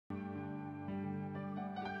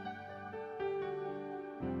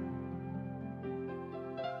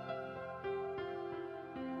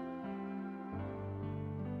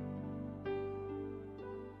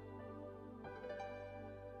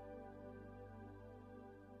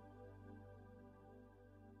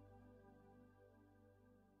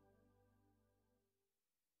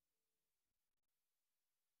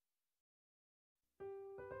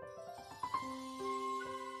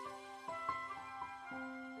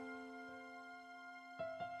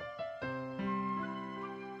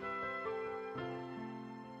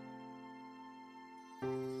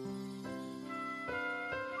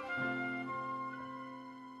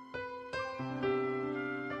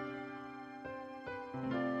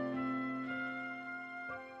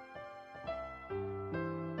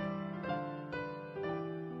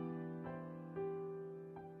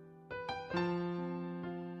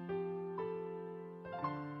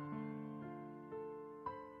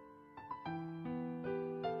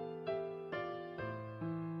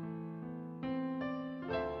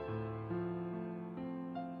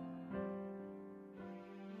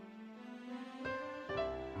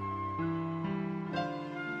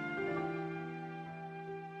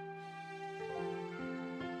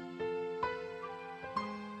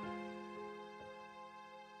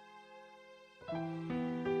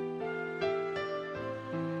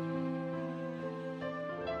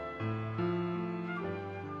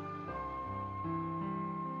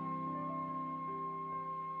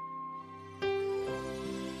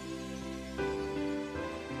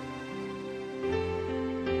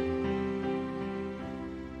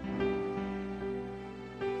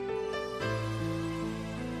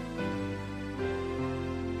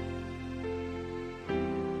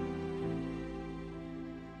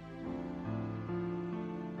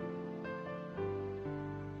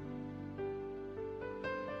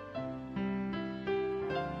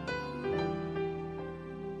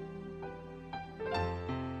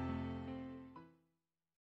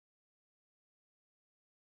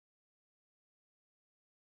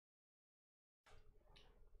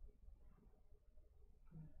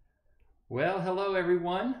Well, hello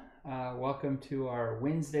everyone. Welcome to our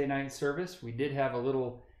Wednesday night service. We did have a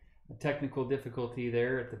little technical difficulty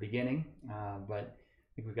there at the beginning, but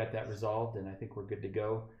I think we got that resolved, and I think we're good to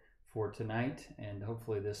go for tonight. And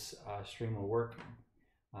hopefully, this stream will work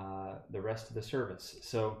the rest of the service.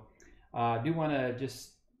 So, I do want to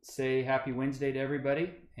just say Happy Wednesday to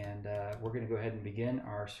everybody, and we're going to go ahead and begin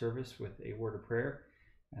our service with a word of prayer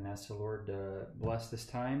and ask the Lord to bless this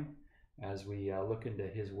time as we look into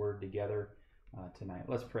His Word together tonight.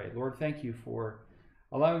 Let's pray. Lord, thank you for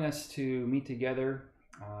allowing us to meet together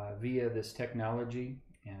via this technology.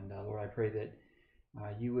 And Lord, I pray that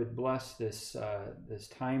you would bless this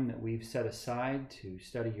time that we've set aside to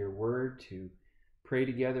study your Word, to pray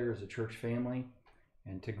together as a church family,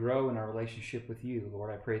 and to grow in our relationship with you.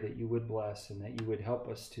 Lord, I pray that you would bless and that you would help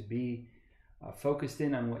us to be focused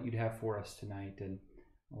in on what you'd have for us tonight. And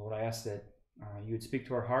Lord, I ask that you would speak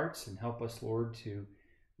to our hearts and help us, Lord, to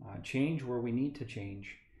change where we need to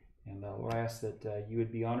change. And Lord, I ask that you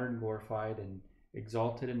would be honored and glorified and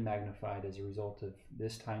exalted and magnified as a result of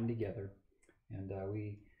this time together. And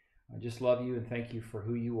we just love you and thank you for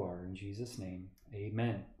who you are. In Jesus' name,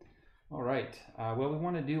 amen. All right. Well, we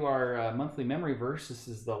want to do our monthly memory verse. This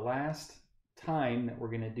is the last time that we're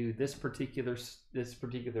going to do this particular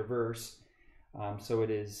verse. So it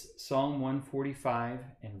is Psalm 145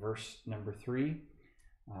 and verse number 3,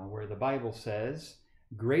 where the Bible says,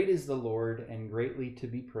 "Great is the Lord and greatly to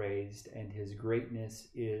be praised, and his greatness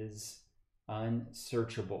is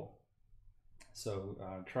unsearchable."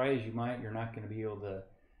 So try as you might, you're not going to be able to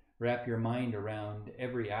wrap your mind around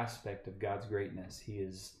every aspect of God's greatness. He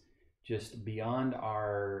is just beyond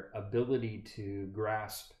our ability to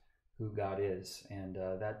grasp who God is. And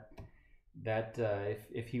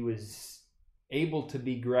if he was able to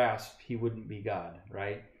be grasped, he wouldn't be God,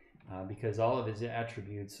 right? Because all of his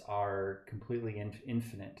attributes are completely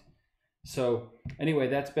infinite. So anyway,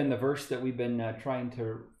 that's been the verse that we've been trying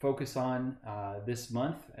to focus on this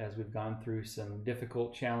month as we've gone through some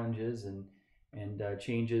difficult challenges and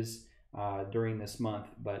changes during this month.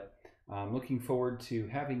 But I'm looking forward to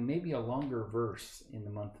having maybe a longer verse in the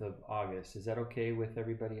month of August. Is that okay with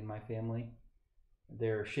everybody in my family?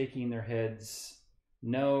 They're shaking their heads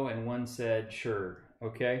no, and one said sure.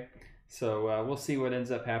 Okay, so we'll see what ends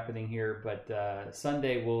up happening here, but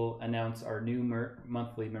Sunday we'll announce our new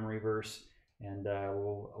monthly memory verse, and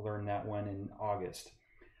we'll learn that one in August.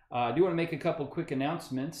 I do want to make a couple quick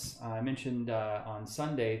announcements. I mentioned on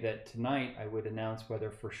Sunday that tonight I would announce whether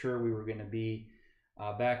for sure we were going to be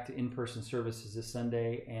back to in-person services this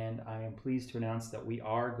Sunday, and I am pleased to announce that we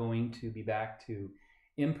are going to be back to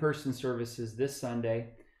in-person services this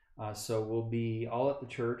Sunday. So we'll be all at the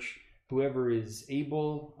church. Whoever is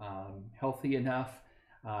able, healthy enough,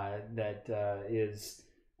 that is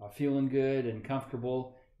feeling good and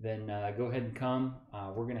comfortable, then go ahead and come.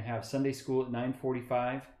 We're going to have Sunday school at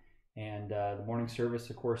 9:45, and the morning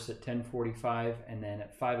service, of course, at 10:45, and then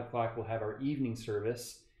at 5 o'clock we'll have our evening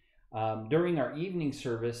service. During our evening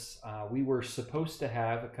service, we were supposed to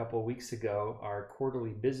have a couple of weeks ago our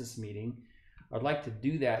quarterly business meeting. I'd like to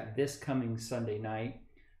do that this coming Sunday night.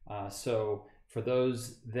 So for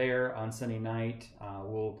those there on Sunday night,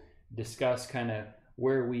 we'll discuss kind of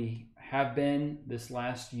where we have been this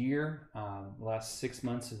last year, last 6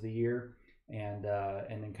 months of the year, and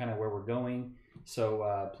then kind of where we're going.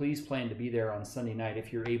 So please plan to be there on Sunday night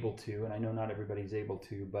if you're able to. And I know not everybody's able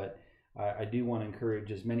to, but I do want to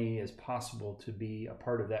encourage as many as possible to be a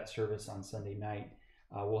part of that service on Sunday night.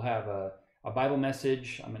 We'll have a Bible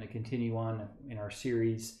message. I'm going to continue on in our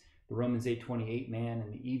series, the Romans 8:28 man,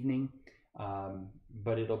 in the evening,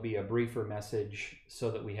 but it'll be a briefer message so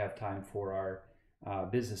that we have time for our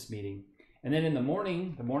business meeting. And then in the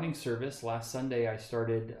morning service, last Sunday I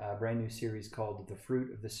started a brand new series called The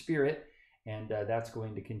Fruit of the Spirit, and that's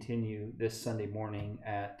going to continue this Sunday morning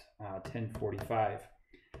at 10:45.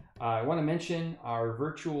 I want to mention our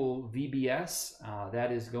virtual VBS.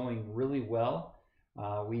 That is going really well.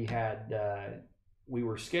 We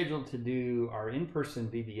were scheduled to do our in-person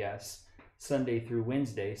VBS Sunday through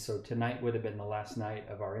Wednesday, so tonight would have been the last night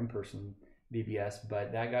of our in-person VBS,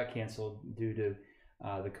 but that got canceled due to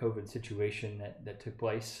the COVID situation that took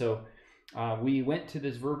place. So we went to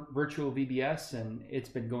this virtual VBS, and it's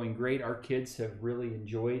been going great. Our kids have really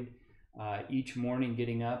enjoyed each morning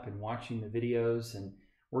getting up and watching the videos and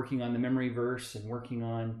working on the memory verse and working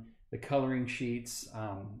on the coloring sheets.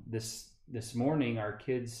 This morning, our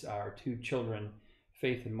kids, our two children,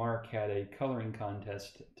 Faith and Mark, had a coloring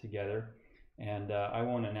contest together, and I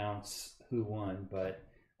won't announce who won, but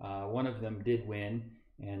one of them did win,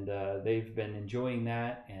 and they've been enjoying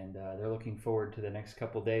that, and they're looking forward to the next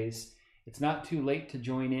couple days. It's not too late to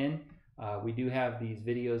join in. We do have these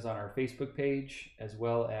videos on our Facebook page as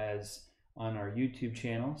well as on our YouTube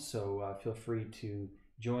channel, so feel free to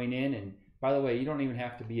join in. And by the way, you don't even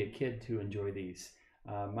have to be a kid to enjoy these.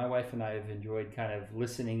 My wife and I have enjoyed kind of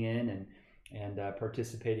listening in and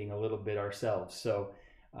participating a little bit ourselves. So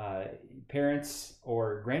parents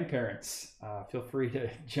or grandparents, feel free to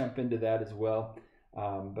jump into that as well.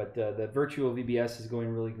 But the virtual VBS is going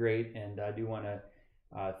really great, and I do want to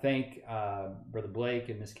thank Brother Blake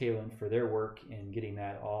and Miss Kaylin for their work in getting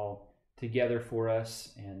that all together for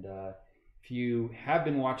us. And if you have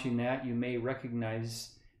been watching that, you may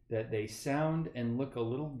recognize that they sound and look a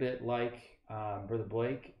little bit like Brother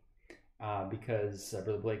Blake, because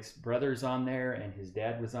Brother Blake's brother's on there, and his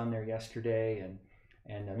dad was on there yesterday,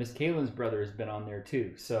 and Miss Kaylin's brother has been on there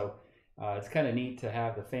too. So it's kind of neat to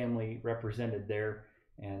have the family represented there,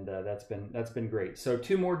 and that's been great. So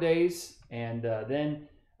 2 more days, and then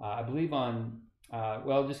I believe on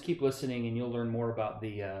well, just keep listening, and you'll learn more about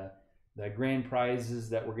the grand prizes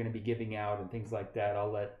that we're going to be giving out and things like that.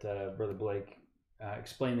 I'll let Brother Blake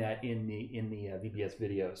explain that in the VBS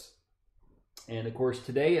videos. And of course,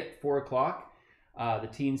 today at 4 o'clock, the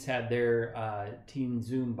teens had their teen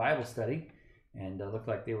Zoom Bible study, and looked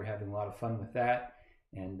like they were having a lot of fun with that,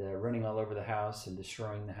 and running all over the house and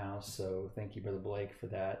destroying the house. So thank you, Brother Blake, for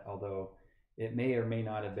that, although it may or may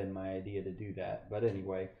not have been my idea to do that. But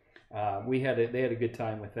anyway, they had a good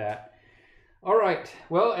time with that. All right,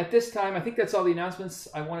 well, at this time, I think that's all the announcements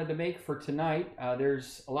I wanted to make for tonight.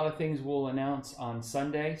 There's a lot of things we'll announce on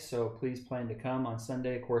Sunday, so please plan to come on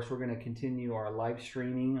Sunday. Of course, we're going to continue our live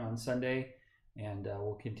streaming on Sunday, and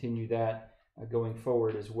we'll continue that going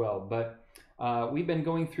forward as well. But we've been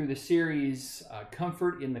going through the series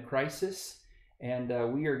Comfort in the Crisis, and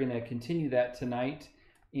we are going to continue that tonight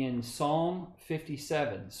in Psalm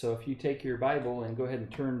 57. So if you take your Bible and go ahead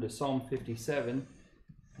and turn to Psalm 57,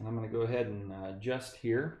 and I'm going to go ahead and adjust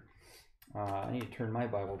here. I need to turn my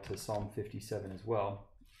Bible to Psalm 57 as well.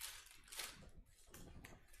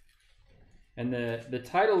 And the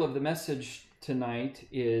title of the message tonight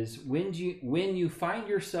is When You Find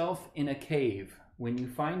Yourself in a Cave. When you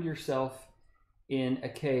find yourself in a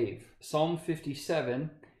cave. Psalm 57.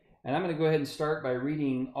 And I'm going to go ahead and start by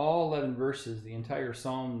reading all 11 verses, the entire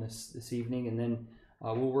psalm this evening, and then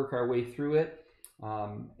we'll work our way through it.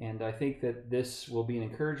 And I think that this will be an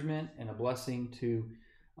encouragement and a blessing to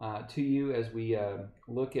you as we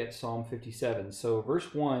look at Psalm 57. So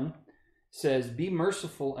verse 1 says, Be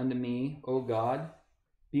merciful unto me, O God,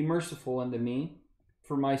 be merciful unto me,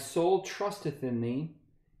 for my soul trusteth in thee.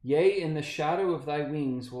 Yea, in the shadow of thy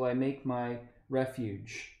wings will I make my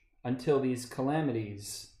refuge, until these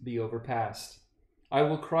calamities be overpast. I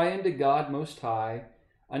will cry unto God Most High,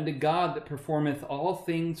 unto God that performeth all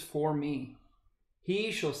things for me.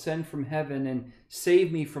 He shall send from heaven and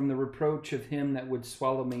save me from the reproach of him that would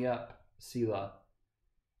swallow me up. Selah.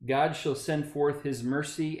 God shall send forth his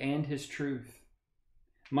mercy and his truth.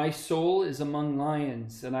 My soul is among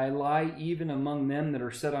lions, and I lie even among them that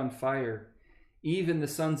are set on fire, even the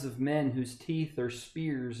sons of men whose teeth are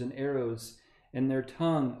spears and arrows, and their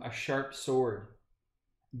tongue a sharp sword.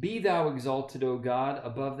 Be thou exalted, O God,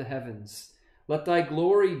 above the heavens. Let thy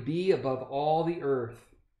glory be above all the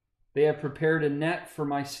earth. They have prepared a net for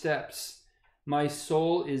my steps. My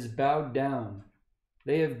soul is bowed down.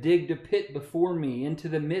 They have digged a pit before me, into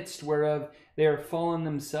the midst whereof they are fallen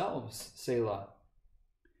themselves. Selah.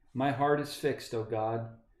 My heart is fixed, O God.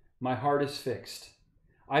 My heart is fixed.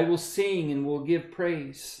 I will sing and will give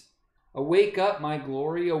praise. Awake up, my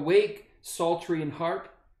glory. Awake, psaltery and harp.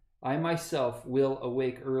 I myself will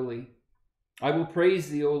awake early. I will praise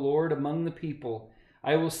thee, O Lord, among the people.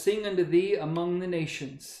 I will sing unto thee among the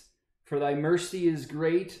nations. For thy mercy is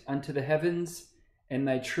great unto the heavens, and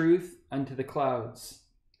thy truth unto the clouds.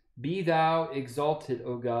 Be thou exalted,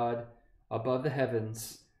 O God, above the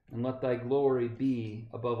heavens, and let thy glory be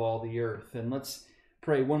above all the earth. And let's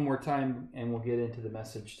pray one more time, and we'll get into the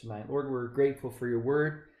message tonight. Lord, we're grateful for your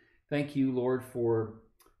word. Thank you, Lord, for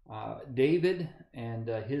David and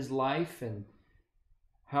his life, and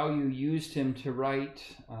how you used him to write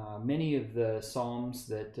many of the Psalms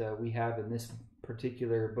that we have in this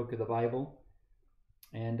particular book of the Bible.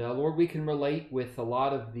 And Lord, we can relate with a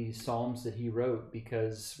lot of these Psalms that he wrote,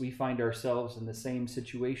 because we find ourselves in the same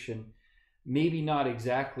situation. Maybe not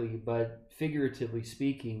exactly, but figuratively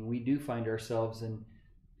speaking, we do find ourselves in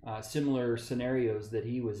similar scenarios that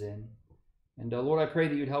he was in. And Lord, I pray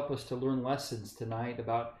that you'd help us to learn lessons tonight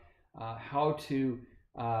about how to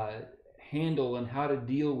handle and how to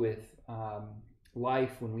deal with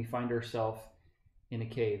life when we find ourselves in a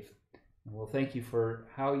cave. And we'll thank you for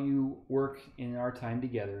how you work in our time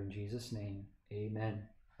together. In Jesus' name, amen.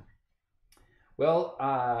 Well,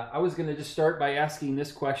 I was going to just start by asking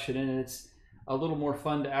this question, and it's a little more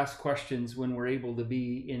fun to ask questions when we're able to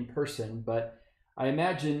be in person. But I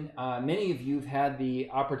imagine many of you have had the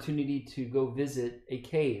opportunity to go visit a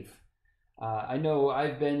cave. I know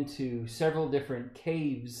I've been to several different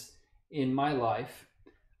caves in my life.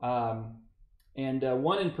 And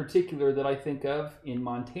one in particular that I think of in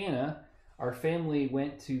Montana, our family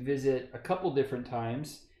went to visit a couple different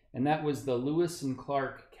times, and that was the Lewis and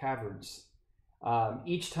Clark Caverns.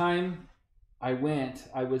 Each time I went,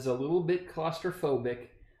 I was a little bit claustrophobic,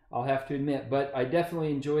 I'll have to admit, but I definitely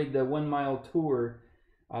enjoyed the 1 mile tour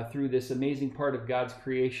through this amazing part of God's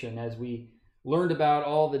creation as we learned about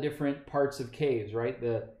all the different parts of caves, right?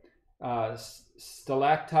 The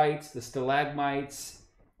stalactites, the stalagmites,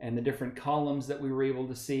 and the different columns that we were able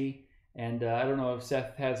to see. And I don't know if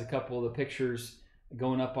Seth has a couple of the pictures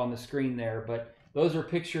going up on the screen there, but those are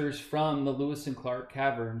pictures from the Lewis and Clark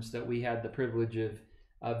Caverns that we had the privilege of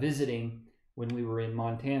visiting when we were in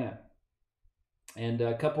Montana. And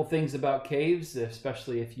a couple things about caves,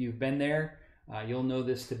 especially if you've been there, you'll know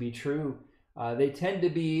this to be true. They tend to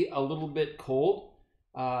be a little bit cold,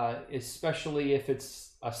 especially if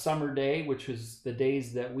it's a summer day, which was the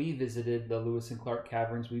days that we visited the Lewis and Clark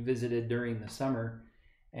Caverns. We visited during the summer,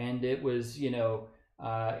 and it was,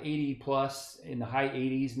 80 plus, in the high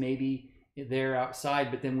 80s maybe there outside.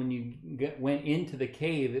 But then when you went into the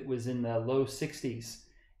cave, it was in the low 60s.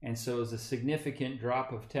 And so it was a significant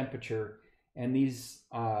drop of temperature. And these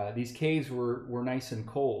caves were nice and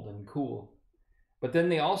cold and cool. But then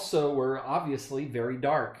they also were obviously very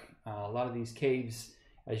dark. A lot of these caves,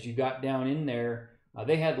 as you got down in there,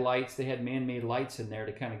 they had lights. They had man-made lights in there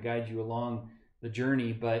to kind of guide you along the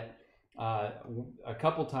journey. But a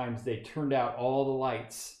couple times they turned out all the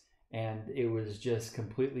lights, and it was just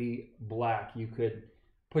completely black. You could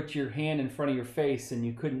put your hand in front of your face and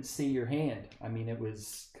you couldn't see your hand. I mean, it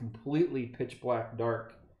was completely pitch black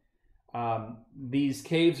dark. These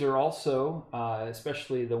caves are also,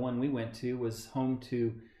 especially the one we went to, was home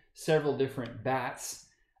to several different bats.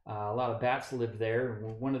 A lot of bats lived there.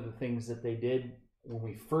 One of the things that they did when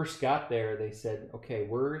we first got there, they said, okay,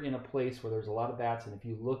 we're in a place where there's a lot of bats, and if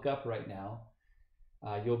you look up right now,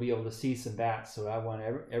 you'll be able to see some bats. So I want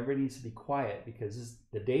everybody needs to be quiet, because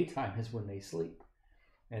the daytime is when they sleep.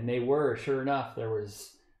 And they were, sure enough, there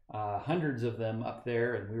was hundreds of them up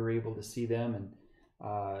there, and we were able to see them. And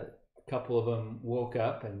a couple of them woke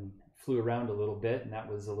up and flew around a little bit, and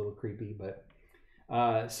that was a little creepy.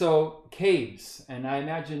 But so caves, and I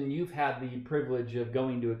imagine you've had the privilege of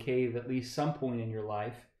going to a cave at least some point in your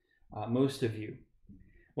life, most of you.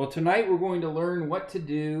 Well, tonight we're going to learn what to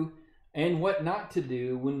do and what not to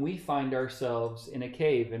do when we find ourselves in a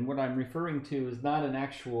cave. And what I'm referring to is not an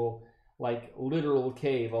actual, like, literal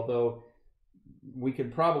cave, although we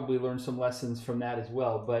could probably learn some lessons from that as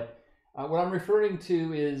well. But what I'm referring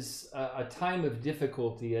to is a time of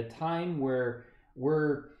difficulty, a time where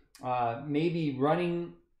we're maybe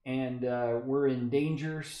running and we're in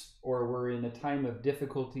dangers, or we're in a time of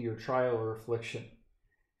difficulty or trial or affliction.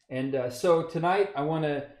 And so tonight I want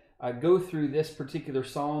to go through this particular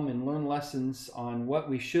psalm and learn lessons on what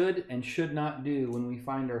we should and should not do when we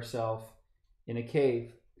find ourselves in a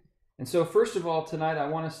cave. And so first of all, tonight I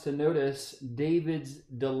want us to notice David's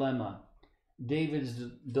dilemma. David's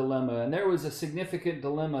dilemma. And there was a significant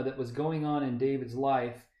dilemma that was going on in David's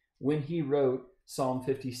life when he wrote Psalm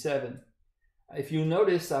 57. If you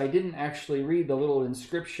notice, I didn't actually read the little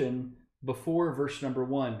inscription before verse number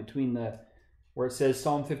 1, between where it says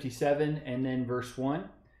Psalm 57 and then verse 1.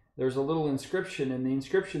 There's a little inscription, and the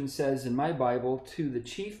inscription says in my Bible, to the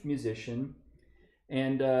chief musician.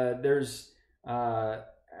 And there's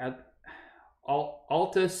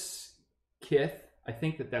Altus Kith, I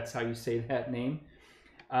think that's how you say that name,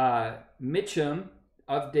 Mitcham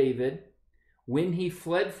of David, when he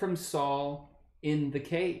fled from Saul in the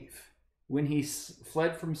cave. When he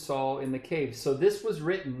fled from Saul in the cave. So this was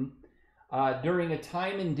written during a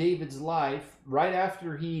time in David's life, right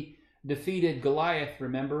after he defeated Goliath,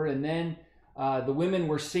 remember? And then the women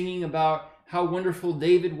were singing about how wonderful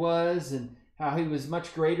David was and how he was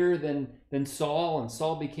much greater than Saul. And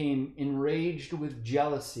Saul became enraged with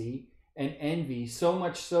jealousy and envy, so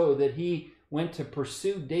much so that he went to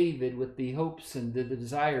pursue David with the hopes and the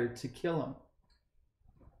desire to kill him.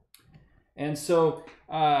 And so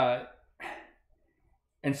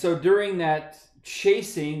during that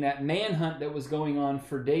chasing, that manhunt that was going on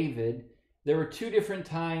for David, there were two different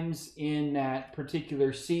times in that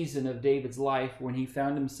particular season of David's life when he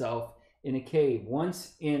found himself in a cave.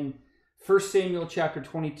 Once in 1 Samuel chapter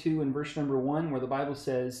 22 and verse number 1, where the Bible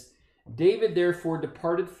says, David therefore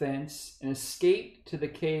departed thence and escaped to the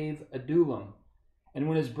cave Adullam, And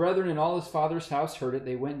when his brethren and all his father's house heard it,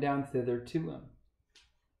 they went down thither to him.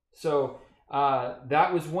 So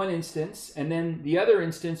that was one instance. And then the other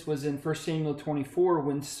instance was in 1 Samuel 24,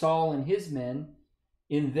 when Saul and his men,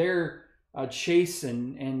 in their chase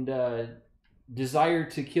and desire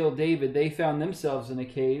to kill David, they found themselves in a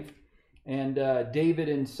cave. And David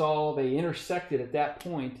and Saul, they intersected at that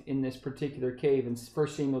point in this particular cave in 1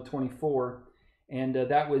 Samuel 24. And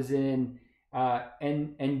that was in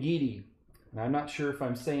En-Gedi. Now, I'm not sure if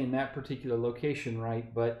I'm saying that particular location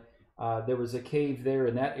right, but there was a cave there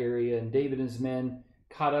in that area, and David and his men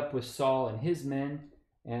caught up with Saul and his men.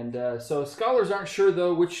 And so scholars aren't sure,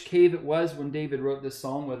 though, which cave it was when David wrote this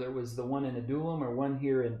psalm, whether it was the one in Adullam or one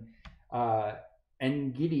here in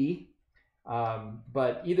En-Gedi.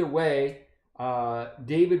 But either way,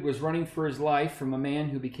 David was running for his life from a man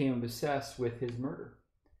who became obsessed with his murder.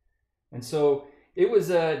 And so it was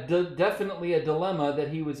definitely a dilemma that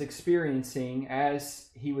he was experiencing as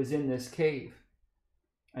he was in this cave.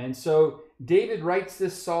 And so David writes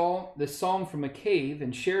this psalm from a cave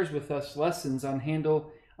and shares with us lessons on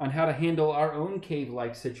how to handle our own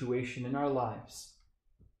cave-like situation in our lives.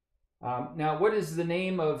 Now, what is the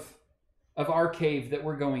name of our cave that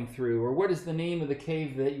we're going through? Or what is the name of the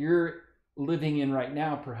cave that you're living in right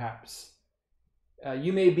now, perhaps?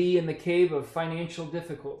 You may be in the cave of financial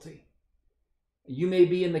difficulty. You may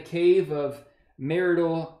be in the cave of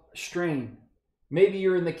marital strain. Maybe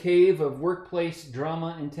you're in the cave of workplace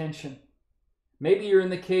drama and tension. Maybe you're in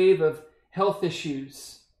the cave of health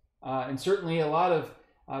issues. And certainly a lot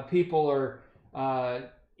of people are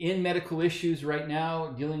in medical issues right now,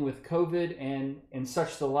 dealing with COVID and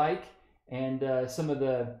such the like. And some of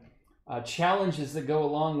the challenges that go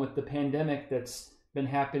along with the pandemic that's been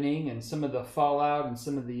happening, and some of the fallout and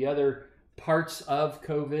some of the other parts of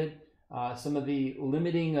COVID. Some of the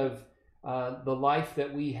limiting of the life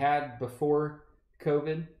that we had before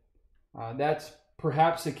COVID. That's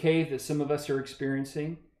perhaps a cave that some of us are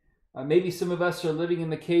experiencing. Maybe some of us are living in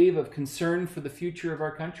the cave of concern for the future of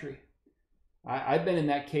our country. I've been in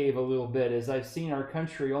that cave a little bit as I've seen our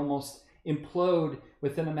country almost implode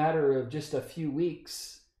within a matter of just a few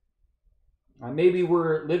weeks. Maybe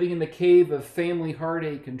we're living in the cave of family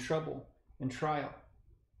heartache and trouble and trial.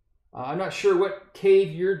 I'm not sure what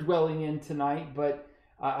cave you're dwelling in tonight, but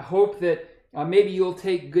I hope that maybe you'll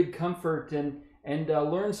take good comfort and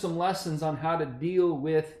learn some lessons on how to deal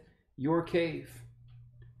with your cave.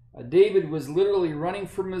 David was literally running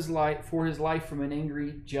for his life from an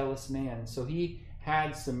angry, jealous man. So he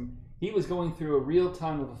was going through a real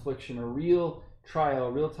time of affliction, a real trial,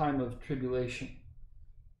 a real time of tribulation.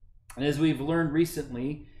 And as we've learned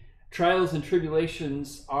recently, trials and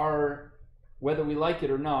tribulations are, whether we like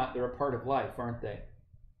it or not, they're a part of life, aren't they?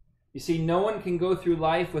 You see, no one can go through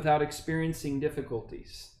life without experiencing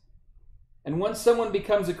difficulties. And once someone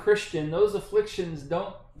becomes a Christian, those afflictions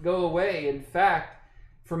don't go away. In fact,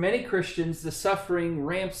 for many Christians, the suffering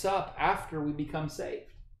ramps up after we become saved.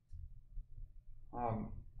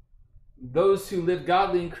 Those who live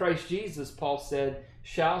godly in Christ Jesus, Paul said,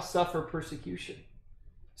 shall suffer persecution.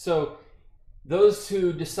 So those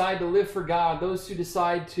who decide to live for God, those who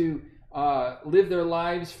decide to live their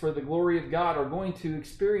lives for the glory of God are going to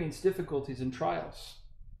experience difficulties and trials.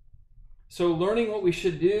 So learning what we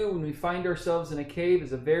should do when we find ourselves in a cave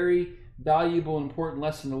is a very valuable and important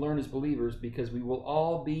lesson to learn as believers, because we will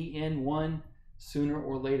all be in one sooner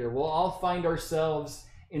or later. We'll all find ourselves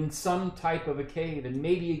in some type of a cave, and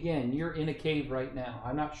maybe again, you're in a cave right now.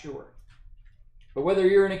 I'm not sure. But whether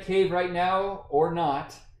you're in a cave right now or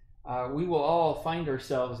not, we will all find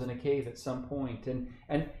ourselves in a cave at some point.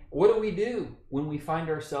 And what do we do when we find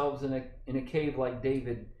ourselves in a cave like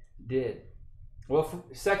David did? Well,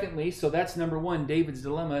 secondly, so that's number one, David's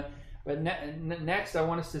dilemma. But next, I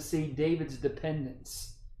want us to see David's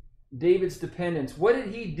dependence. David's dependence. What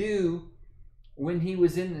did he do when he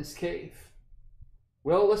was in this cave?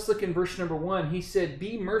 Well, let's look in verse number 1. He said,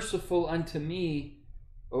 "Be merciful unto me,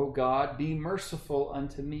 O God, be merciful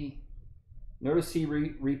unto me." Notice he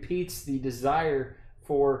repeats the desire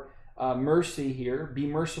for mercy here. Be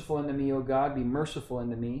merciful unto me, O God, be merciful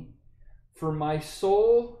unto me. For my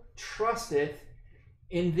soul trusteth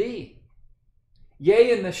in thee.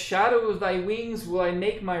 Yea, in the shadow of thy wings will I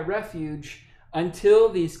make my refuge until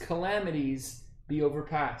these calamities be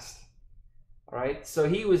overpassed. All right, so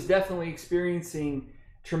he was definitely experiencing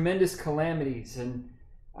tremendous calamities, and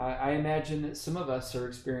I imagine that some of us are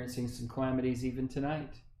experiencing some calamities even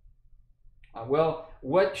tonight. Well,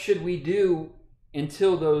 what should we do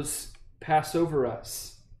until those pass over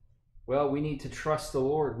us? Well, we need to trust the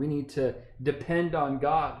Lord. We need to depend on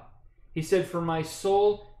God. He said, "For my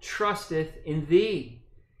soul trusteth in thee."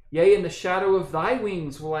 Yea, in the shadow of thy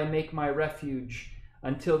wings will I make my refuge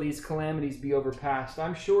until these calamities be overpassed.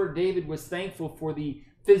 I'm sure David was thankful for the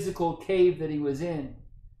physical cave that he was in.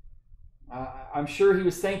 I'm sure he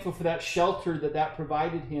was thankful for that shelter that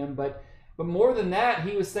provided him. But more than that,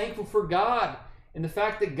 he was thankful for God and the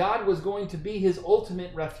fact that God was going to be his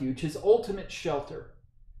ultimate refuge, his ultimate shelter.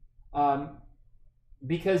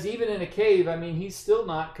 Because even in a cave, I mean, he's still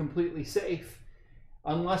not completely safe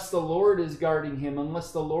unless the Lord is guarding him,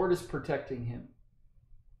 unless the Lord is protecting him.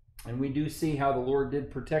 And we do see how the Lord did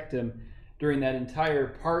protect him during that entire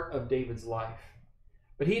part of David's life.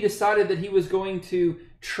 But he decided that he was going to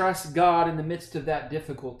trust God in the midst of that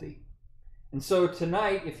difficulty. And so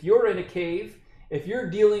tonight, if you're in a cave, if you're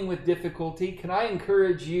dealing with difficulty, can I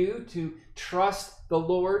encourage you to trust the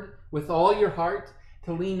Lord with all your heart,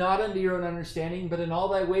 to lean not unto your own understanding, but in all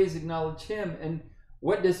thy ways acknowledge him. And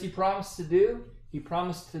what does he promise to do? He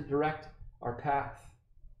promised to direct our path.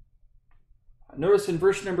 Notice in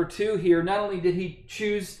verse number 2 here, not only did he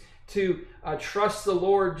choose to trust the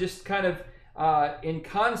Lord just kind of in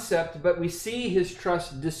concept, but we see his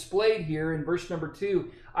trust displayed here in verse number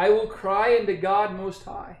 2. I will cry unto God Most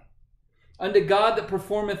High, unto God that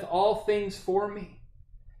performeth all things for me.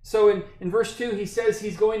 So in verse 2, he says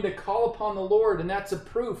he's going to call upon the Lord, and that's a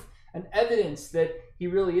proof, an evidence that he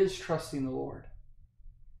really is trusting the Lord.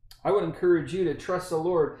 I would encourage you to trust the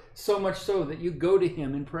Lord so much so that you go to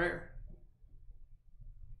him in prayer.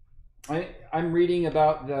 I'm reading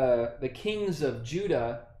about the kings of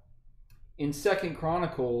Judah in 2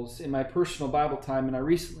 Chronicles in my personal Bible time, and I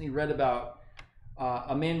recently read about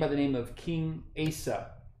a man by the name of King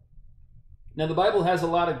Asa. Now, the Bible has a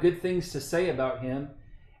lot of good things to say about him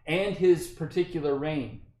and his particular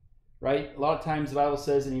reign, right? A lot of times the Bible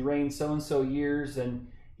says, and he reigned so-and-so years, and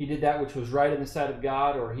he did that which was right in the sight of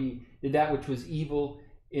God, or he did that which was evil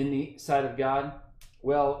in the sight of God.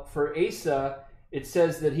 Well, for Asa, it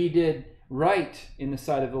says that he did right in the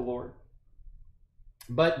sight of the Lord.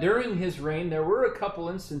 But during his reign, there were a couple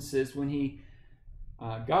instances when he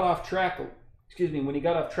got off track. When he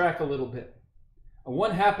got off track a little bit.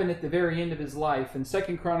 One happened at the very end of his life. And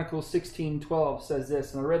 2 Chronicles 16:12 says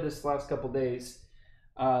this, and I read this the last couple days,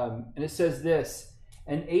 and it says this: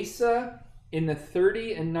 And Asa, in the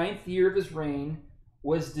 39th year of his reign,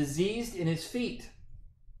 was diseased in his feet.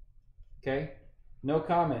 Okay, no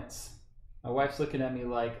comments. My wife's looking at me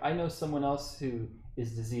like, I know someone else who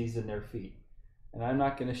is diseased in their feet. And I'm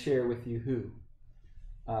not going to share with you who.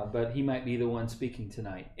 But he might be the one speaking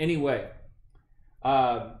tonight. Anyway,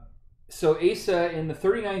 so Asa, in the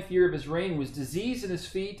 39th year of his reign, was diseased in his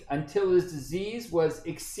feet until his disease was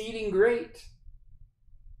exceeding great.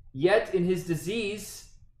 Yet in his disease,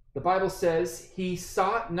 the Bible says, he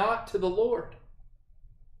sought not to the Lord,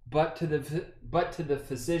 but to the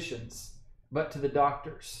physicians, but to the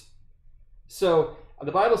doctors. So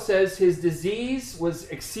the Bible says his disease was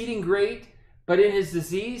exceeding great, but in his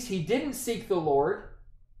disease he didn't seek the Lord,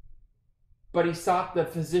 but he sought the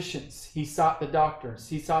physicians, he sought the doctors,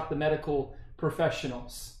 he sought the medical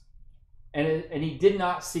professionals. And he did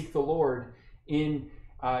not seek the Lord in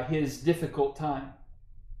his difficult time.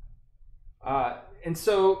 And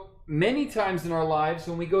so many times in our lives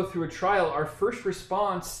when we go through a trial, our first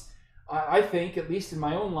response, I think, at least in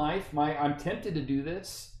my own life, I'm tempted to do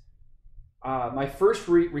this. My first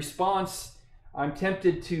response, I'm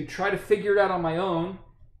tempted to try to figure it out on my own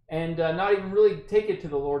and not even really take it to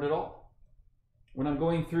the Lord at all. When I'm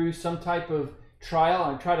going through some type of trial,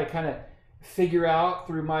 I try to kind of figure out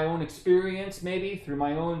through my own experience, maybe through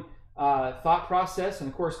my own thought process. And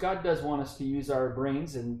of course, God does want us to use our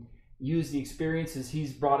brains and use the experiences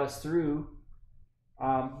he's brought us through.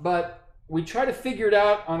 But we try to figure it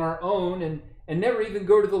out on our own and never even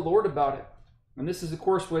go to the Lord about it. And this is, of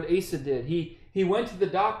course, what Asa did. He went to the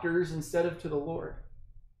doctors instead of to the Lord.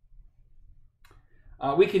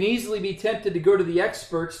 We can easily be tempted to go to the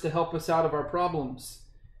experts to help us out of our problems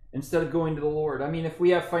instead of going to the Lord. I mean, if we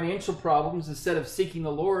have financial problems, instead of seeking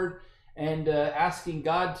the Lord and asking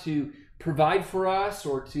God to provide for us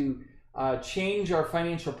or to change our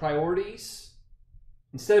financial priorities,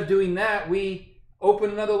 instead of doing that, we open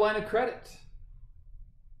another line of credit.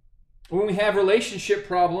 When we have relationship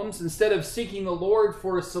problems, instead of seeking the Lord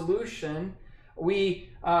for a solution, we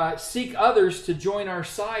seek others to join our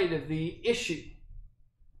side of the issue.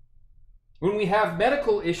 When we have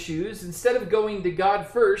medical issues, instead of going to God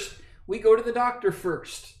first, we go to the doctor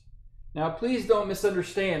first. Now, please don't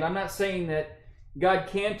misunderstand. I'm not saying that God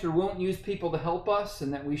can't or won't use people to help us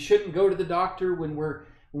and that we shouldn't go to the doctor when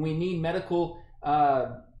we need medical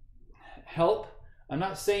help. I'm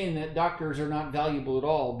not saying that doctors are not valuable at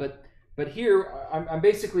all, but But here, I'm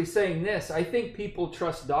basically saying this. I think people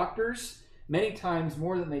trust doctors many times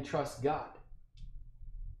more than they trust God.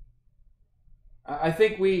 I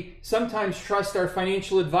think we sometimes trust our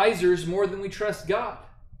financial advisors more than we trust God.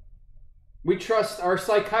 We trust our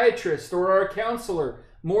psychiatrist or our counselor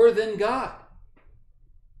more than God.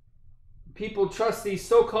 People trust these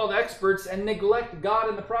so-called experts and neglect God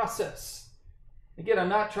in the process. Again, I'm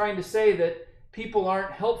not trying to say that people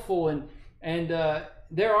aren't helpful, and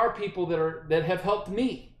there are people that have helped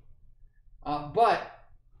me. But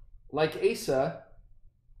like Asa,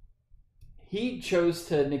 he chose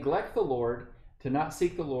to neglect the Lord, to not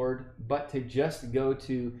seek the Lord, but to just go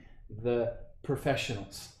to the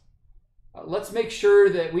professionals. Let's make sure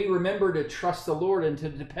that we remember to trust the Lord and to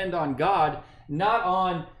depend on God, not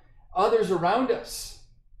on others around us.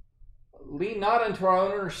 Lean not unto our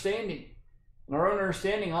own understanding. And our own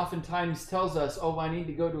understanding oftentimes tells us, oh, I need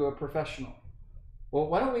to go to a professional. Well,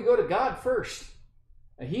 why don't we go to God first?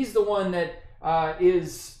 He's the one that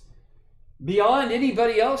is beyond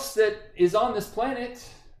anybody else that is on this planet,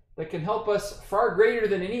 that can help us far greater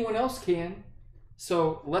than anyone else can.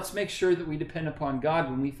 So let's make sure that we depend upon God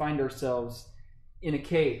when we find ourselves in a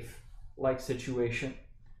cave-like situation.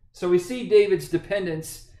 So we see David's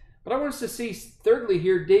dependence, but I want us to see, thirdly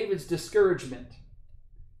here, David's discouragement.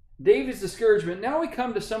 David's discouragement. Now we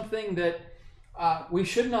come to something that we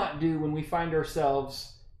should not do when we find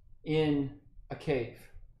ourselves in a cave.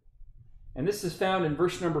 And this is found in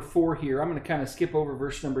verse number 4 here. I'm going to kind of skip over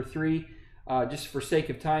verse number 3 just for sake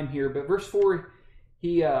of time here. But verse 4,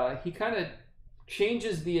 he kind of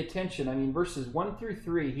changes the attention. I mean, verses 1 through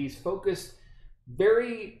 3, he's focused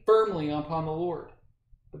very firmly upon the Lord.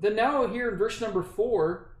 But then now here in verse number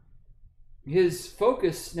 4, his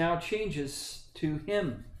focus now changes to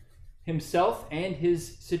himself and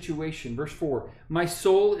his situation. Verse 4, my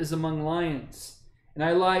soul is among lions, and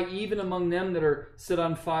I lie even among them that are set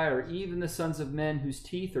on fire, even the sons of men whose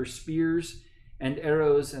teeth are spears and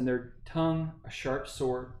arrows, and their tongue a sharp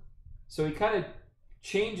sword. So he kind of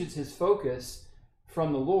changes his focus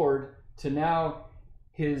from the Lord to now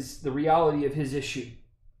the reality of his issue.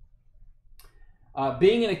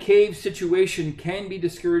 Being in a cave situation can be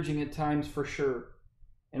discouraging at times for sure.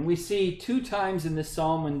 And we see 2 times in this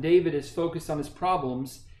psalm when David is focused on his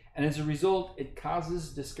problems, and as a result, it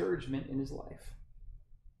causes discouragement in his life.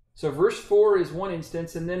 So verse 4 is one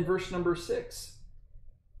instance, and then verse number 6.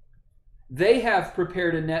 They have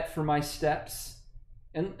prepared a net for my steps.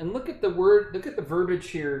 And look at the verbiage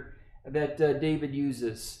here that David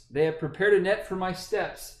uses. They have prepared a net for my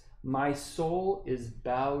steps. My soul is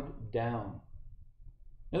bowed down.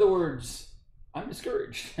 In other words, I'm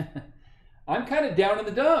discouraged. I'm kind of down in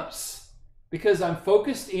the dumps because I'm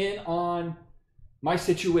focused in on my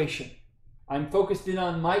situation. I'm focused in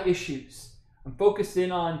on my issues. I'm focused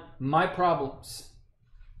in on my problems.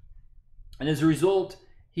 And as a result,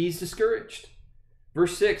 he's discouraged.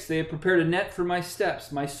 Verse 6, they have prepared a net for my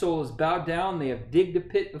steps. My soul is bowed down. They have digged a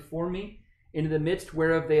pit before me, into the midst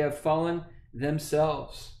whereof they have fallen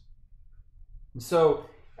themselves. And so,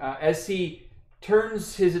 as he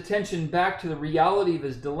turns his attention back to the reality of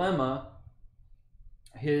his dilemma,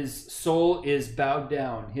 his soul is bowed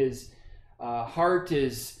down. His heart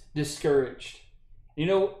is discouraged. You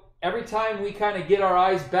know, every time we kind of get our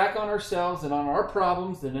eyes back on ourselves and on our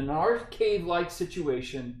problems and in our cave-like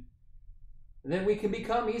situation, then we can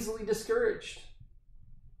become easily discouraged.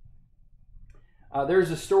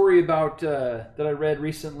 There's a story about that I read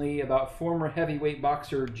recently about former heavyweight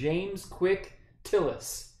boxer James Quick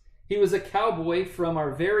Tillis. He was a cowboy from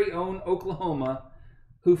our very own Oklahoma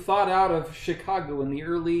who fought out of Chicago in the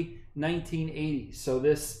early 1980s. So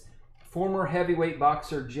this former heavyweight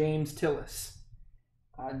boxer, James Tillis.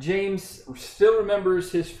 James still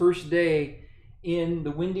remembers his first day in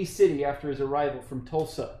the Windy City after his arrival from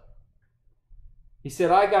Tulsa. He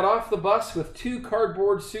said, I got off the bus with 2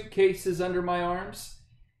 cardboard suitcases under my arms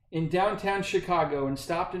in downtown Chicago and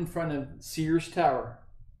stopped in front of Sears Tower.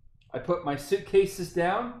 I put my suitcases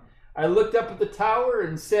down. I looked up at the tower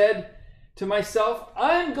and said to myself,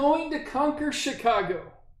 I'm going to conquer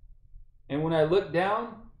Chicago. And when I looked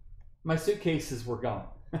down, my suitcases were gone.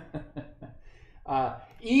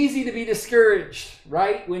 Easy to be discouraged,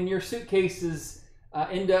 right? When your suitcases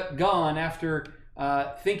end up gone after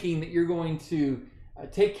thinking that you're going to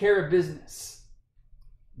take care of business.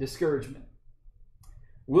 Discouragement.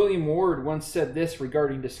 William Ward once said this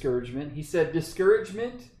regarding discouragement. He said,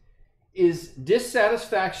 discouragement is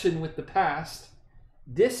dissatisfaction with the past,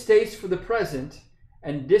 distaste for the present,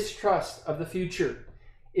 and distrust of the future.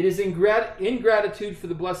 It is ingratitude for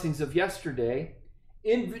the blessings of yesterday,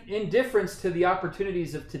 indifference to the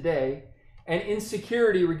opportunities of today, and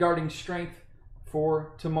insecurity regarding strength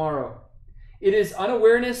for tomorrow. It is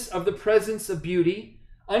unawareness of the presence of beauty,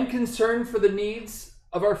 unconcern for the needs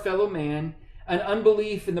of our fellow man, and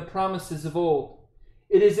unbelief in the promises of old.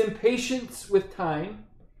 It is impatience with time,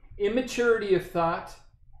 immaturity of thought,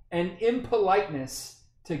 and impoliteness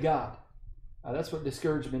to God. That's what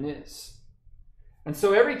discouragement is. And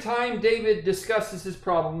so every time David discusses his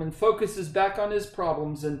problem and focuses back on his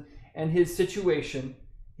problems and his situation,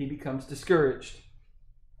 he becomes discouraged.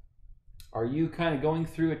 Are you kind of going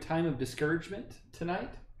through a time of discouragement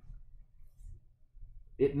tonight?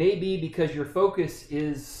 It may be because your focus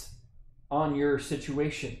is on your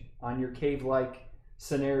situation, on your cave-like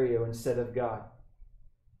scenario instead of God.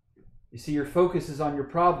 You see, your focus is on your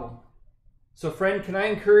problem. So friend, can I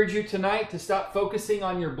encourage you tonight to stop focusing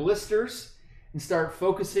on your blisters and start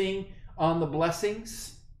focusing on the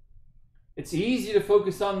blessings? It's easy to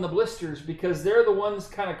focus on the blisters because they're the ones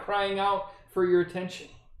kind of crying out for your attention.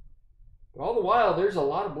 But all the while, there's a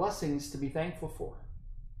lot of blessings to be thankful for.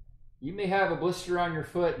 You may have a blister on your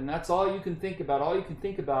foot, and that's all you can think about, all you can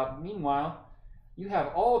think about. Meanwhile, you have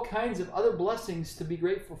all kinds of other blessings to be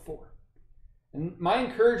grateful for. And my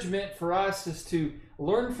encouragement for us is to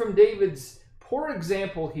learn from David's poor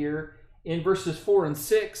example here in verses 4 and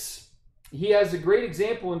 6. He has a great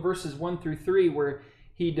example in verses 1 through 3 where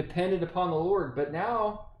he depended upon the Lord, but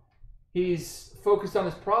now he's focused on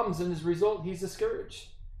his problems, and as a result, he's discouraged.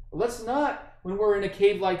 Let's not, when we're in a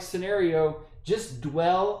cave-like scenario, just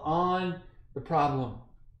dwell on the problem.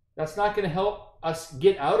 That's not going to help us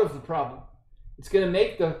get out of the problem. It's going to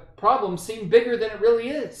make the problem seem bigger than it really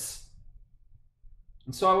is.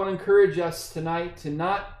 And so I want to encourage us tonight to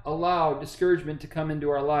not allow discouragement to come into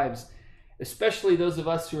our lives, especially those of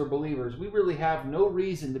us who are believers. We really have no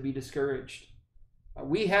reason to be discouraged.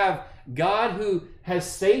 We have God who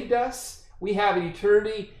has saved us. We have an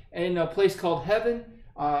eternity in a place called heaven.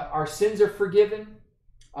 Our sins are forgiven.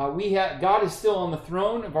 God is still on the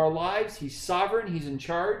throne of our lives. He's sovereign. He's in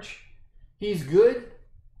charge. He's good.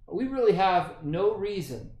 We really have no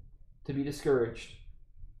reason to be discouraged.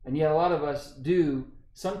 And yet a lot of us do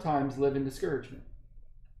sometimes live in discouragement.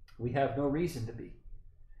 We have no reason to be.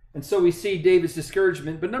 And so we see David's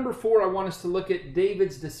discouragement. But number 4, I want us to look at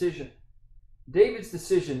David's decision. David's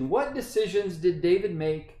decision. What decisions did David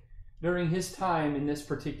make during his time in this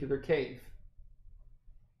particular cave?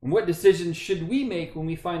 And what decisions should we make when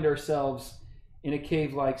we find ourselves in a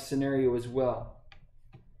cave-like scenario as well?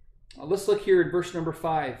 Let's look here at verse number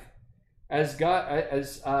 5. As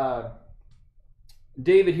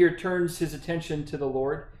David here turns his attention to the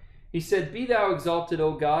Lord, he said, "Be thou exalted,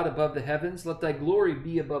 O God, above the heavens. Let thy glory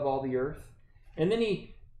be above all the earth." And then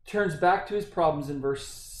he turns back to his problems in verse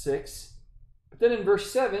 6. But then in verse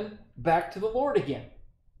 7, back to the Lord again.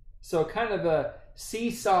 So kind of a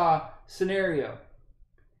seesaw scenario.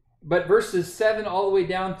 But verses 7 all the way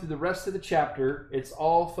down through the rest of the chapter, it's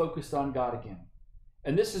all focused on God again.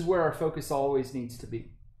 And this is where our focus always needs to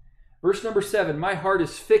be. Verse number 7, "My heart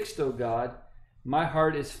is fixed, O God. My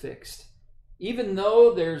heart is fixed." Even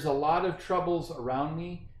though there's a lot of troubles around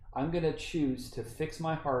me, I'm going to choose to fix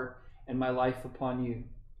my heart and my life upon you.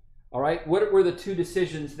 All right, what were the 2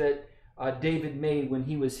 decisions that David made when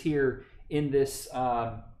he was here in this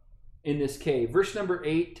cave? Verse number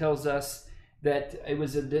 8 tells us that it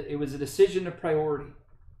was a decision of priority.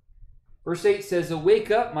 Verse 8 says,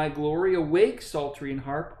 "Awake up, my glory, awake, psaltery and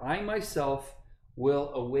harp. I myself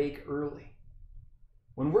will awake early."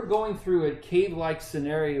 When we're going through a cave-like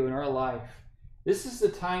scenario in our life, this is the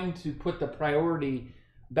time to put the priority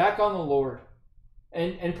back on the Lord.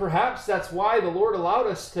 And perhaps that's why the Lord allowed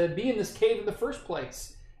us to be in this cave in the first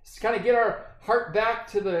place. It's to kind of get our heart back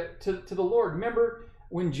to the Lord. Remember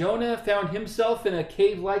when Jonah found himself in a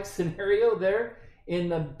cave-like scenario there in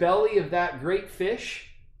the belly of that great fish?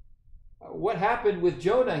 What happened with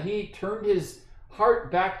Jonah? He turned his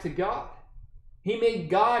heart back to God. He made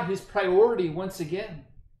God his priority once again.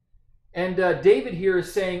 And David here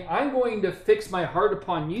is saying, I'm going to fix my heart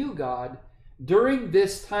upon you, God, during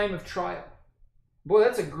this time of trial. Boy,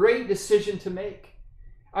 that's a great decision to make.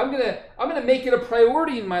 I'm gonna make it a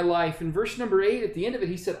priority in my life. In verse number 8, at the end of it,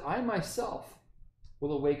 he said, I myself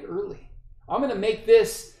will awake early. I'm going to make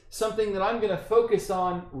this something that I'm going to focus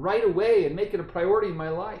on right away and make it a priority in my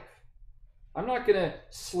life. I'm not going to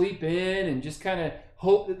sleep in and just kind of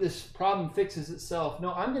hope that this problem fixes itself.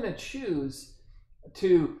 No, I'm going to choose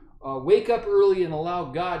to wake up early and allow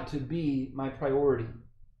God to be my priority.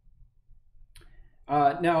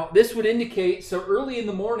 Now, this would indicate, so early in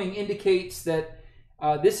the morning indicates that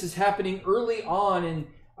this is happening early on in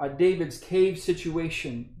David's cave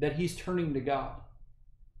situation, that he's turning to God.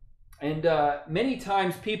 And many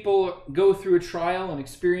times people go through a trial and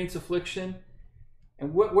experience affliction.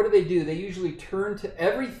 And what do? They usually turn to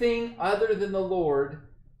everything other than the Lord.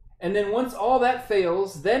 And then once all that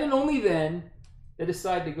fails, then and only then, they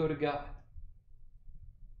decide to go to God.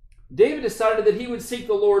 David decided that he would seek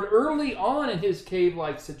the Lord early on in his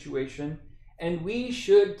cave-like situation, and we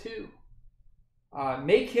should too.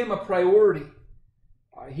 Make him a priority.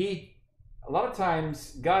 A lot of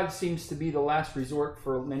times, God seems to be the last resort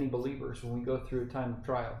for many believers when we go through a time of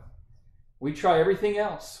trial. We try everything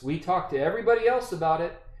else. We talk to everybody else about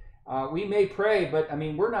it. We may pray, but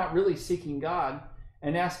we're not really seeking God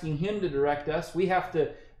and asking him to direct us. We have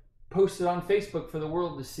to post it on Facebook for the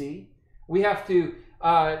world to see. We have to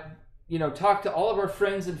talk to all of our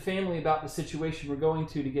friends and family about the situation we're going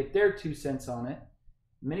to get their 2 cents on it.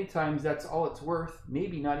 Many times that's all it's worth,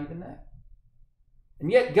 maybe not even that.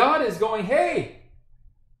 And yet God is going, hey,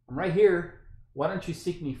 I'm right here. Why don't you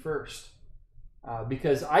seek me first?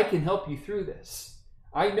 Because I can help you through this.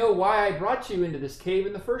 I know why I brought you into this cave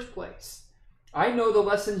in the first place. I know the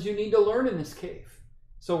lessons you need to learn in this cave.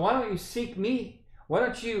 So why don't you seek me? Why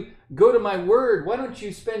don't you go to my word? Why don't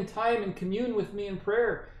you spend time and commune with me in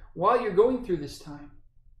prayer while you're going through this time?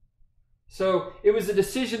 So it was a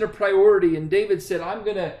decision of priority, and David said, I'm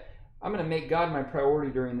gonna make God my priority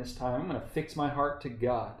during this time. I'm gonna fix my heart to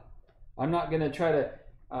God. I'm not gonna try to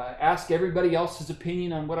ask everybody else's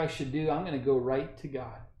opinion on what I should do. I'm gonna go right to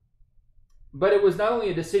God. But it was not only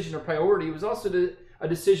a decision of priority, it was also a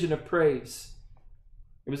decision of praise.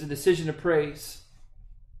 It was a decision of praise.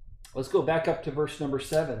 Let's go back up to verse number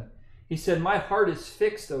 7. He said, my heart is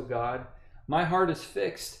fixed, O God. My heart is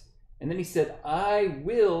fixed. And then he said, I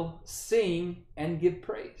will sing and give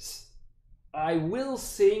praise. I will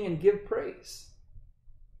sing and give praise.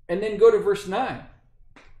 And then go to verse 9.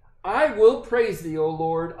 I will praise thee, O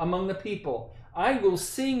Lord, among the people. I will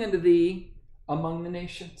sing unto thee among the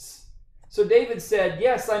nations. So David said,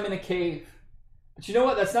 yes, I'm in a cave. But you know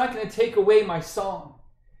what? That's not going to take away my song.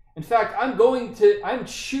 In fact, I'm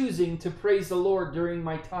choosing to praise the Lord during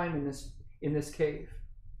my time in this cave.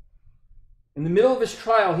 In the middle of his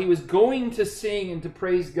trial, he was going to sing and to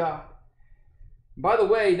praise God. By the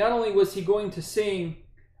way, not only was he going to sing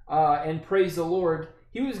and praise the Lord,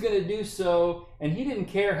 he was going to do so, and he didn't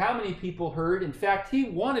care how many people heard. In fact, he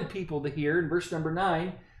wanted people to hear. In verse number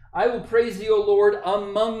 9, I will praise thee, O Lord,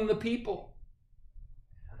 among the people.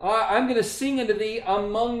 I'm going to sing unto thee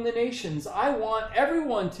among the nations. I want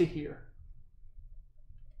everyone to hear.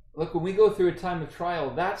 Look, when we go through a time of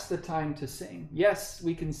trial, that's the time to sing. Yes,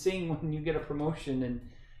 we can sing when you get a promotion and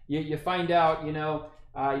you find out,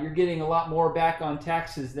 you're getting a lot more back on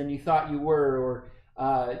taxes than you thought you were, or,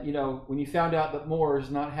 when you found out that Moore is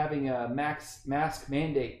not having a mask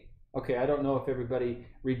mandate. Okay, I don't know if everybody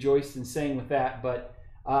rejoiced and sang with that, but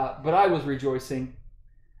I was rejoicing.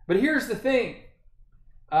 But here's the thing.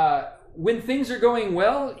 When things are going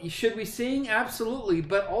well, should we sing? Absolutely.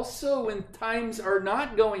 But also when times are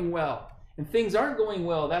not going well and things aren't going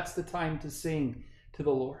well, that's the time to sing to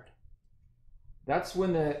the Lord. That's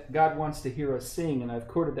when God wants to hear us sing, and I've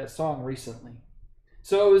quoted that song recently.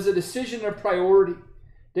 So it was a decision of priority.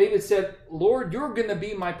 David said, Lord, you're going to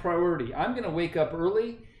be my priority. I'm going to wake up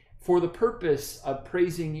early for the purpose of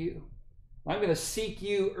praising you. I'm going to seek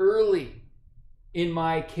you early in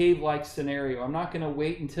my cave-like scenario. I'm not going to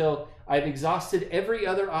wait until I've exhausted every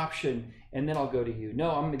other option and then I'll go to you.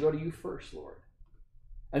 No, I'm going to go to you first, Lord.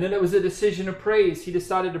 And then it was a decision of praise. He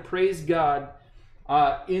decided to praise God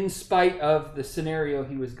in spite of the scenario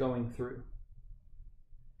he was going through.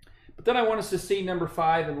 But then I want us to see number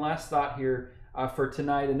 5 and last thought here for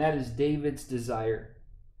tonight, and that is David's desire.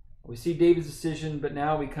 We see David's decision, but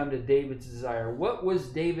now we come to David's desire. What was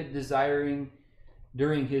David desiring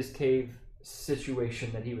during his cave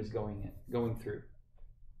situation that he was going through?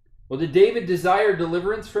 Well, did David desire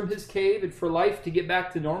deliverance from his cave and for life to get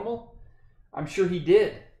back to normal? I'm sure he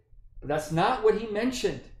did. But that's not what he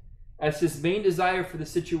mentioned as his main desire for the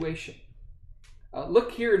situation.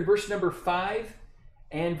 Look here in verse number 5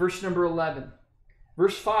 and verse number 11.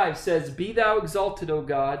 Verse 5 says, Be thou exalted, O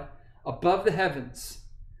God, above the heavens.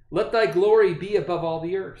 Let thy glory be above all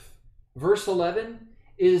the earth. Verse 11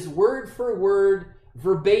 is word for word,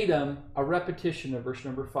 verbatim, a repetition of verse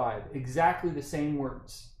number 5. Exactly the same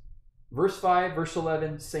words. Verse 5, verse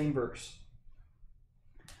 11, same verse.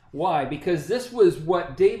 Why? Because this was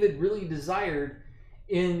what David really desired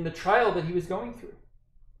in the trial that he was going through.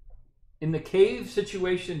 In the cave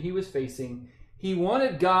situation he was facing, he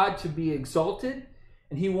wanted God to be exalted,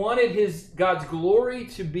 and he wanted God's glory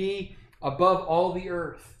to be above all the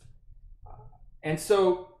earth. And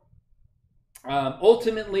so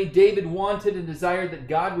Ultimately, David wanted and desired that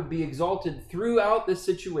God would be exalted throughout this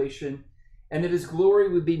situation and that his glory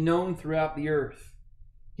would be known throughout the earth.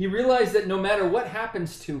 He realized that no matter what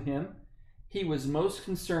happens to him, he was most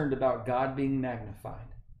concerned about God being magnified.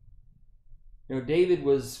 David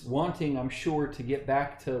was wanting, I'm sure, to get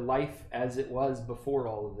back to life as it was before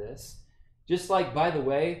all of this. Just like, by the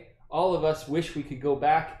way, all of us wish we could go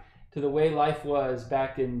back to the way life was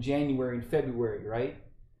back in January and February, right?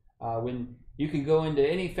 When you can go into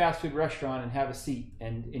any fast food restaurant and have a seat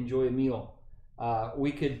and enjoy a meal.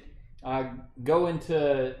 We could go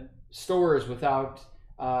into stores without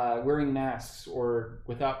wearing masks or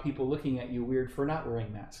without people looking at you weird for not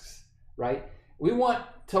wearing masks, right? We want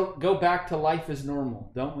to go back to life as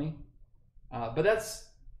normal, don't we? But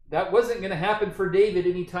that wasn't going to happen for David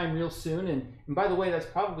anytime real soon. And by the way, that's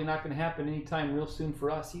probably not going to happen anytime real soon for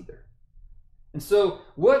us either. And so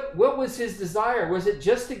what was his desire? Was it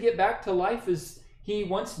just to get back to life as he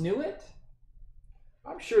once knew it?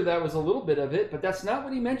 I'm sure that was a little bit of it, but that's not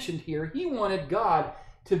what he mentioned here. He wanted God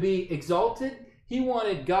to be exalted. He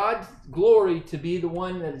wanted God's glory to be the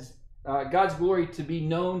one that is God's glory to be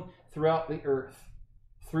known throughout the earth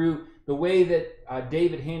through the way that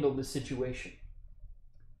David handled the situation.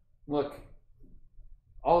 Look,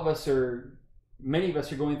 many of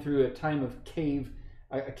us are going through a time of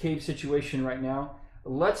a cave situation right now.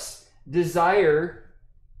 Let's desire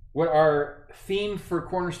what our theme for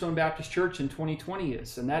Cornerstone Baptist Church in 2020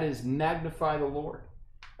 is, and that is magnify the Lord.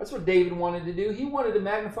 That's what David wanted to do. He wanted to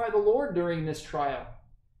magnify the Lord during this trial.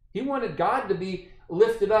 He wanted God to be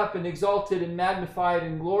lifted up and exalted and magnified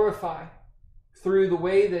and glorified through the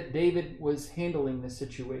way that David was handling this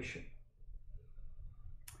situation.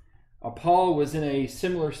 Paul was in a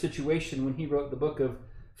similar situation when he wrote the book of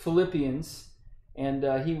Philippians,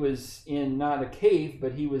 and he was in not a cave,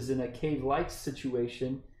 but he was in a cave-like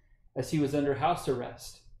situation as he was under house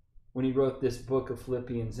arrest when he wrote this book of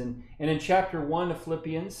Philippians. And in chapter 1 of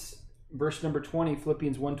Philippians, verse number 20,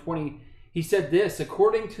 Philippians 1:20, he said this,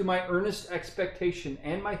 "According to my earnest expectation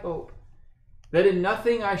and my hope, that in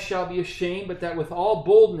nothing I shall be ashamed, but that with all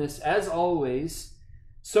boldness, as always,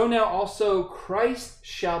 so now also Christ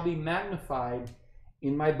shall be magnified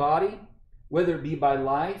in my body, whether it be by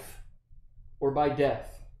life or by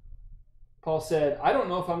death." Paul said, I don't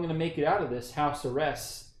know if I'm going to make it out of this house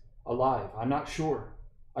arrest alive. I'm not sure.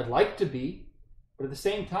 I'd like to be, but at the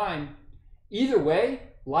same time, either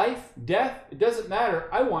way, life, death, it doesn't matter.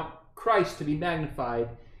 I want Christ to be magnified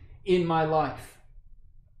in my life.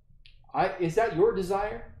 Is that your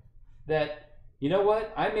desire? That, you know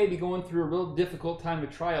what, I may be going through a real difficult time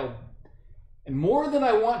of trial, and more than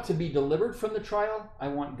I want to be delivered from the trial, I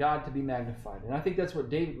want God to be magnified. And I think that's what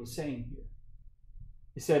David was saying here.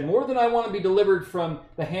 He said, more than I want to be delivered from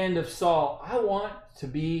the hand of Saul, I want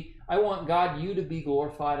God, you to be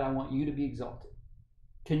glorified. I want you to be exalted.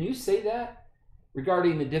 Can you say that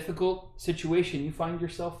regarding the difficult situation you find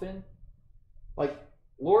yourself in? Like,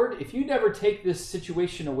 Lord, if you never take this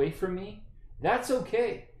situation away from me, that's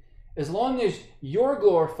okay. As long as you're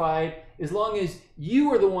glorified, as long as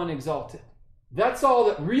you are the one exalted. That's all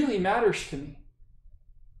that really matters to me.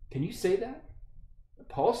 Can you say that?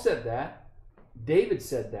 Paul said that. David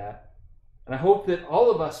said that. And I hope that all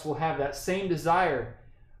of us will have that same desire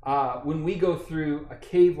when we go through a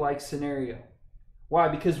cave-like scenario. Why?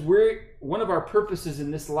 Because one of our purposes in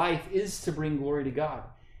this life is to bring glory to God.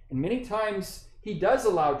 And many times He does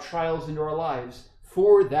allow trials into our lives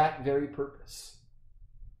for that very purpose.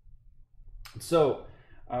 So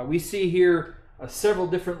we see here several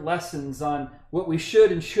different lessons on what we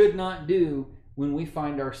should and should not do when we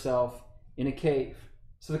find ourselves in a cave.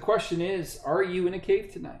 So the question is, are you in a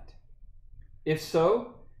cave tonight? If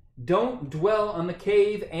so, don't dwell on the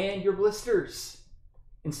cave and your blisters.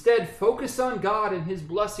 Instead, focus on God and His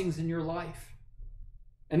blessings in your life.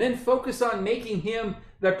 And then focus on making Him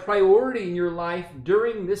the priority in your life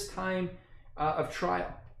during this time of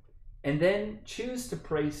trial. And then choose to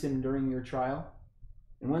praise Him during your trial.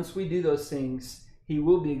 And once we do those things, He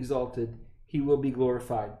will be exalted. He will be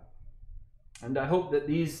glorified. And I hope that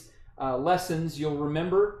these lessons you'll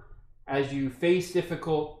remember as you face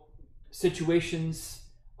difficult situations,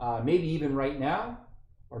 maybe even right now,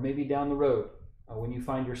 or maybe down the road. When you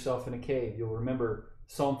find yourself in a cave, you'll remember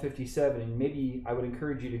Psalm 57. And maybe I would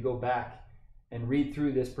encourage you to go back and read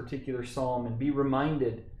through this particular psalm and be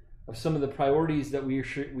reminded of some of the priorities that we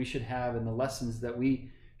should have and the lessons that we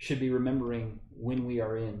should be remembering when we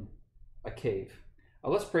are in a cave.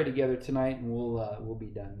 Let's pray together tonight, and we'll be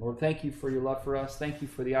done. Lord, thank you for your love for us. Thank you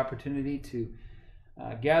for the opportunity to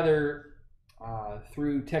gather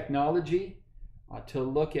through technology to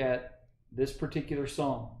look at this particular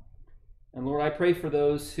psalm. And Lord, I pray for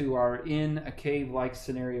those who are in a cave-like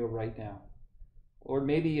scenario right now. Lord,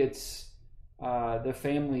 maybe it's the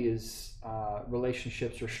family is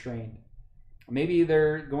relationships are strained. Maybe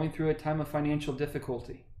they're going through a time of financial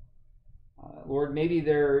difficulty. Lord, maybe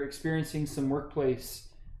they're experiencing some workplace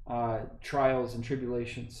trials and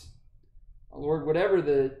tribulations. Lord, whatever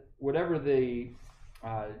the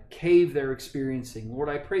cave they're experiencing, Lord,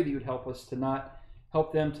 I pray that you would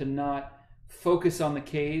help them to not focus on the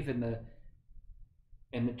cave and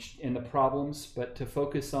the problems, but to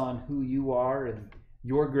focus on who you are and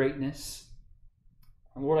your greatness.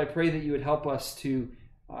 And Lord, I pray that you would help us to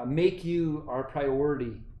make you our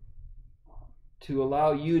priority, to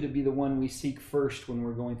allow you to be the one we seek first when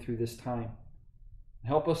we're going through this time.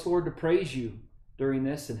 Help us, Lord, to praise you during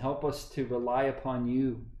this, and help us to rely upon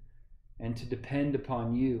you and to depend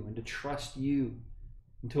upon you and to trust you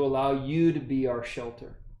and to allow you to be our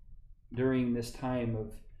shelter during this time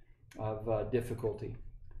of difficulty.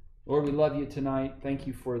 Lord, we love you tonight. Thank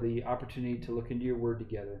you for the opportunity to look into your word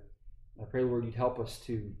together. I pray, Lord, you'd help us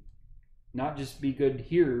to not just be good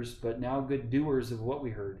hearers, but now good doers of what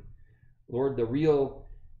we heard. Lord, the real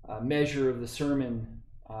measure of the sermon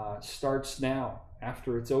starts now,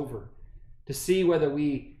 after it's over, to see whether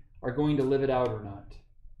we are going to live it out or not.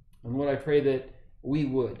 And Lord, I pray that we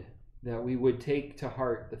would take to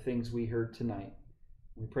heart the things we heard tonight.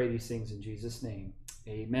 We pray these things in Jesus' name.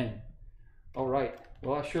 Amen. All right.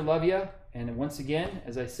 Well, I sure love you. And once again,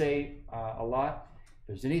 as I say a lot, if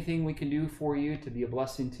there's anything we can do for you to be a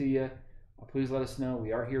blessing to you, please let us know.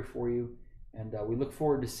 We are here for you. And we look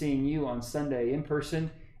forward to seeing you on Sunday in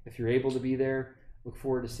person, if you're able to be there. Look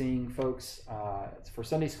forward to seeing folks for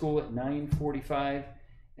Sunday school at 9:45,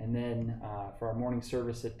 and then for our morning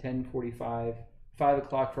service at 10:45, 5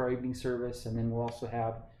 o'clock for our evening service, and then we'll also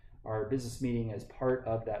have our business meeting as part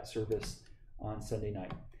of that service on Sunday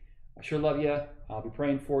night. I sure love you. I'll be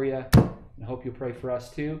praying for you, and I hope you'll pray for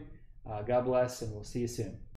us too. God bless, and we'll see you soon.